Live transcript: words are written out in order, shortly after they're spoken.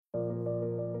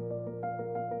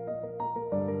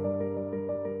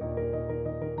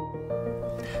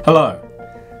Hello,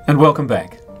 and welcome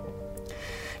back.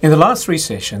 In the last 3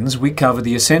 sessions, we covered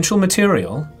the essential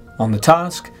material on the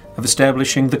task of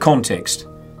establishing the context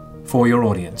for your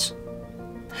audience.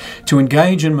 To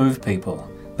engage and move people,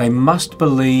 they must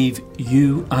believe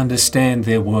you understand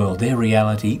their world, their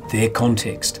reality, their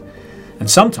context. And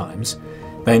sometimes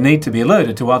they need to be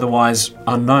alerted to otherwise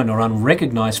unknown or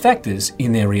unrecognised factors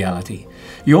in their reality.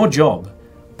 Your job,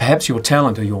 perhaps your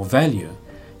talent or your value,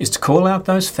 is to call out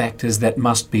those factors that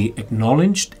must be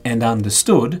acknowledged and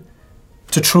understood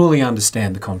to truly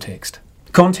understand the context.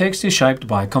 Context is shaped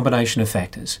by a combination of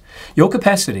factors. Your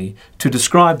capacity to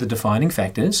describe the defining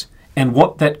factors and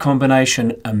what that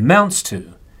combination amounts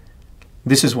to,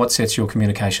 this is what sets your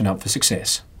communication up for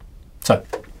success. So,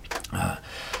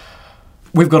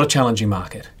 we've got a challenging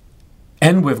market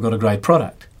and we've got a great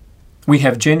product. We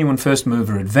have genuine first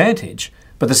mover advantage,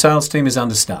 but the sales team is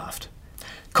understaffed.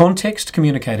 Context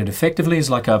communicated effectively is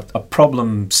like a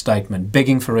problem statement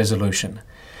begging for resolution.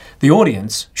 The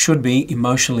audience should be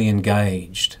emotionally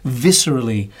engaged,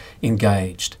 viscerally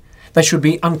engaged. They should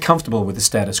be uncomfortable with the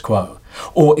status quo,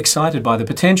 or excited by the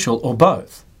potential, or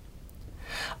both.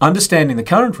 Understanding the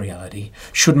current reality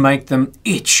should make them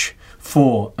itch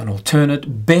for an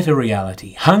alternate, better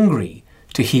reality, hungry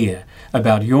to hear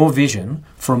about your vision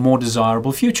for a more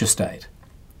desirable future state.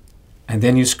 And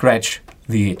then you scratch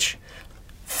the itch.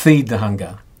 Feed the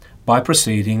hunger by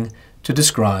proceeding to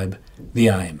describe the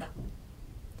aim.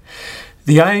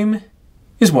 The aim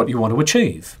is what you want to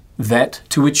achieve, that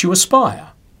to which you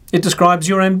aspire. It describes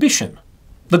your ambition,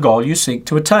 the goal you seek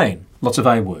to attain. Lots of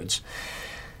A words.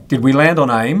 Did we land on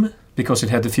aim because it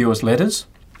had the fewest letters?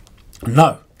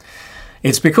 No.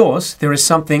 It's because there is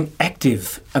something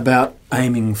active about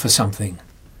aiming for something.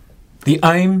 The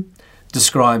aim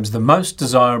describes the most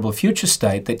desirable future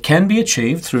state that can be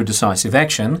achieved through decisive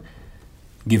action,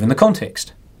 given the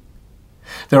context.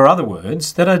 There are other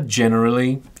words that are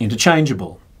generally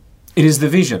interchangeable. It is the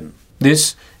vision.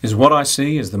 This is what I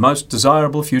see as the most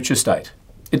desirable future state.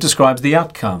 It describes the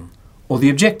outcome or the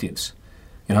objectives.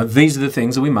 These are the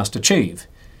things that we must achieve.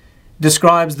 It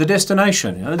describes the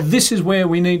destination. This is where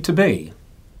we need to be.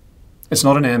 It's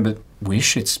not an ambit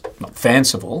wish. It's not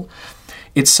fanciful.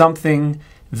 It's something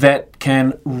that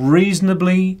can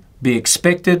reasonably be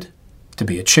expected to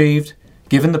be achieved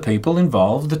given the people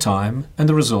involved, the time and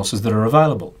the resources that are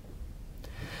available.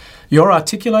 Your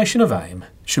articulation of aim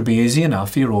should be easy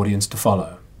enough for your audience to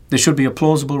follow. There should be a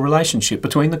plausible relationship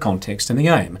between the context and the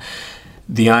aim.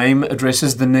 The aim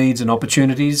addresses the needs and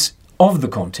opportunities of the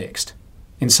context.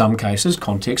 In some cases,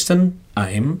 context and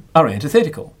aim are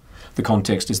antithetical. The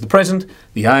context is the present,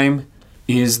 the aim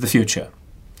is the future.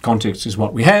 Context is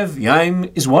what we have, the aim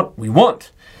is what we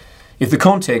want. If the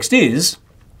context is,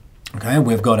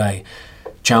 we've got a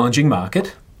challenging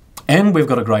market and we've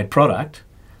got a great product,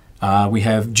 we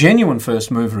have genuine first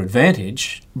mover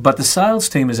advantage, but the sales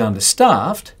team is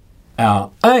understaffed, our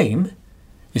aim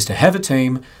is to have a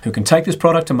team who can take this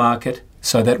product to market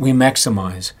so that we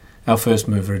maximise our first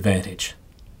mover advantage.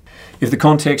 If the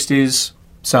context is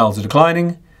sales are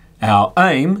declining, our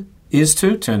aim is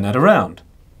to turn that around.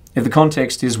 If the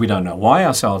context is we don't know why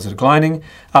our sales are declining,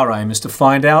 our aim is to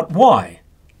find out why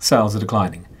sales are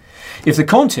declining. If the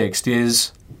context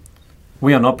is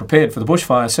we are not prepared for the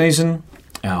bushfire season,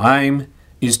 our aim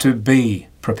is to be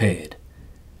prepared.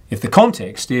 If the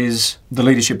context is the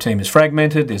leadership team is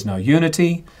fragmented, there's no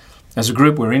unity, as a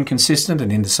group we're inconsistent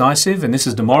and indecisive, and this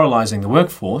is demoralising the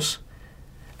workforce,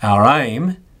 our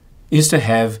aim is to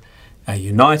have a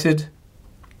united,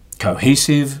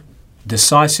 cohesive,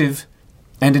 decisive,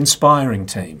 and inspiring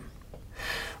team.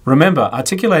 Remember,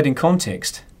 articulating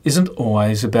context isn't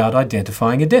always about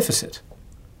identifying a deficit.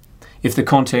 If the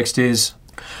context is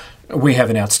we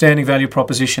have an outstanding value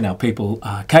proposition, our people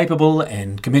are capable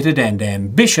and committed and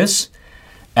ambitious,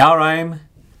 our aim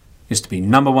is to be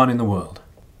number one in the world.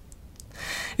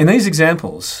 In these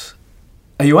examples,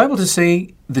 are you able to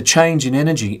see the change in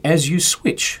energy as you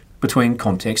switch between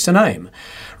context and aim?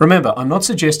 Remember, I'm not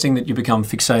suggesting that you become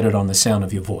fixated on the sound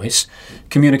of your voice.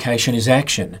 Communication is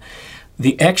action.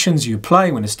 The actions you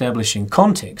play when establishing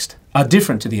context are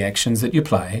different to the actions that you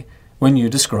play when you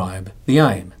describe the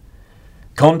aim.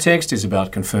 Context is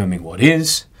about confirming what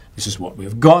is. This is what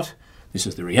we've got. This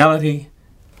is the reality.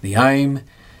 The aim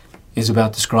is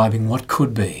about describing what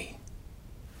could be.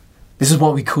 This is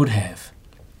what we could have.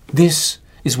 This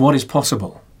is what is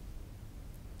possible.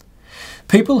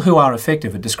 People who are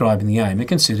effective at describing the aim are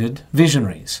considered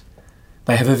visionaries.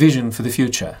 They have a vision for the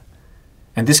future,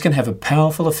 and this can have a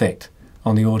powerful effect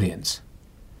on the audience.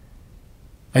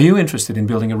 Are you interested in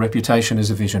building a reputation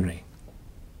as a visionary?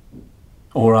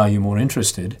 Or are you more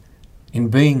interested in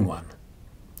being one?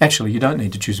 Actually, you don't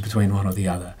need to choose between one or the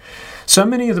other. So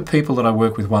many of the people that I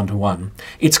work with one-to-one,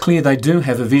 it's clear they do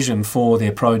have a vision for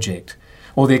their project,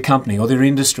 or their company, or their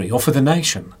industry, or for the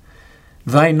nation.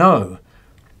 They know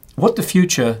what the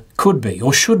future could be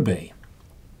or should be.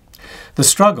 The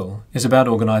struggle is about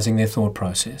organising their thought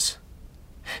process.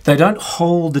 They don't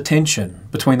hold the tension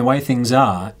between the way things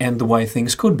are and the way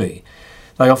things could be.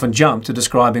 They often jump to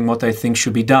describing what they think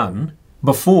should be done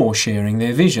before sharing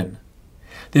their vision.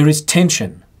 There is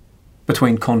tension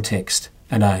between context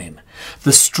and aim.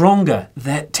 The stronger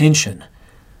that tension,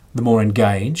 the more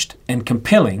engaged and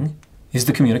compelling is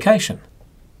the communication.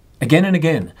 Again and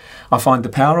again, I find the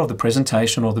power of the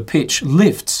presentation or the pitch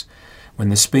lifts when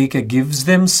the speaker gives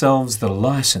themselves the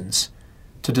license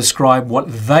to describe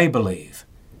what they believe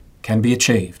can be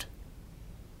achieved.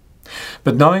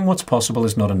 But knowing what's possible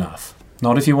is not enough.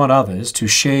 Not if you want others to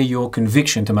share your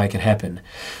conviction to make it happen.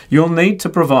 You'll need to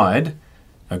provide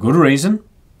a good reason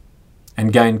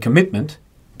and gain commitment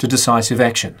to decisive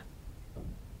action.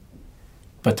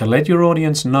 But to let your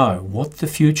audience know what the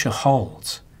future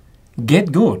holds,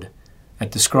 get good at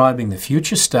describing the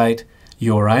future state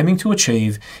you're aiming to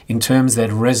achieve in terms that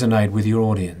resonate with your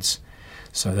audience,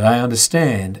 so they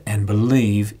understand and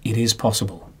believe it is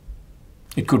possible.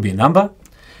 It could be a number.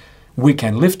 We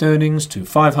can lift earnings to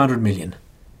 500 million.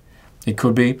 It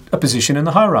could be a position in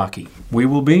the hierarchy. We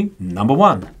will be number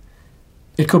one.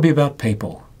 It could be about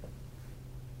people.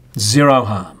 Zero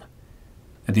harm.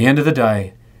 At the end of the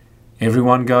day,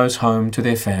 everyone goes home to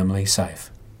their family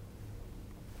safe.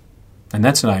 And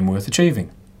that's an aim worth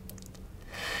achieving.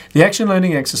 The action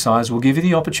learning exercise will give you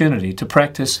the opportunity to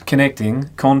practice connecting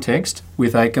context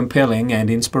with a compelling and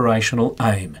inspirational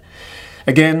aim.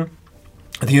 Again,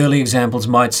 the early examples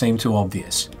might seem too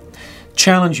obvious.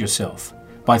 Challenge yourself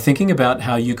by thinking about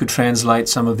how you could translate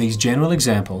some of these general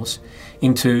examples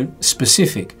into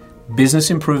specific business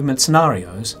improvement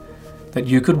scenarios that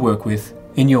you could work with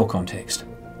in your context.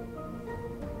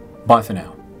 Bye for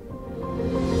now.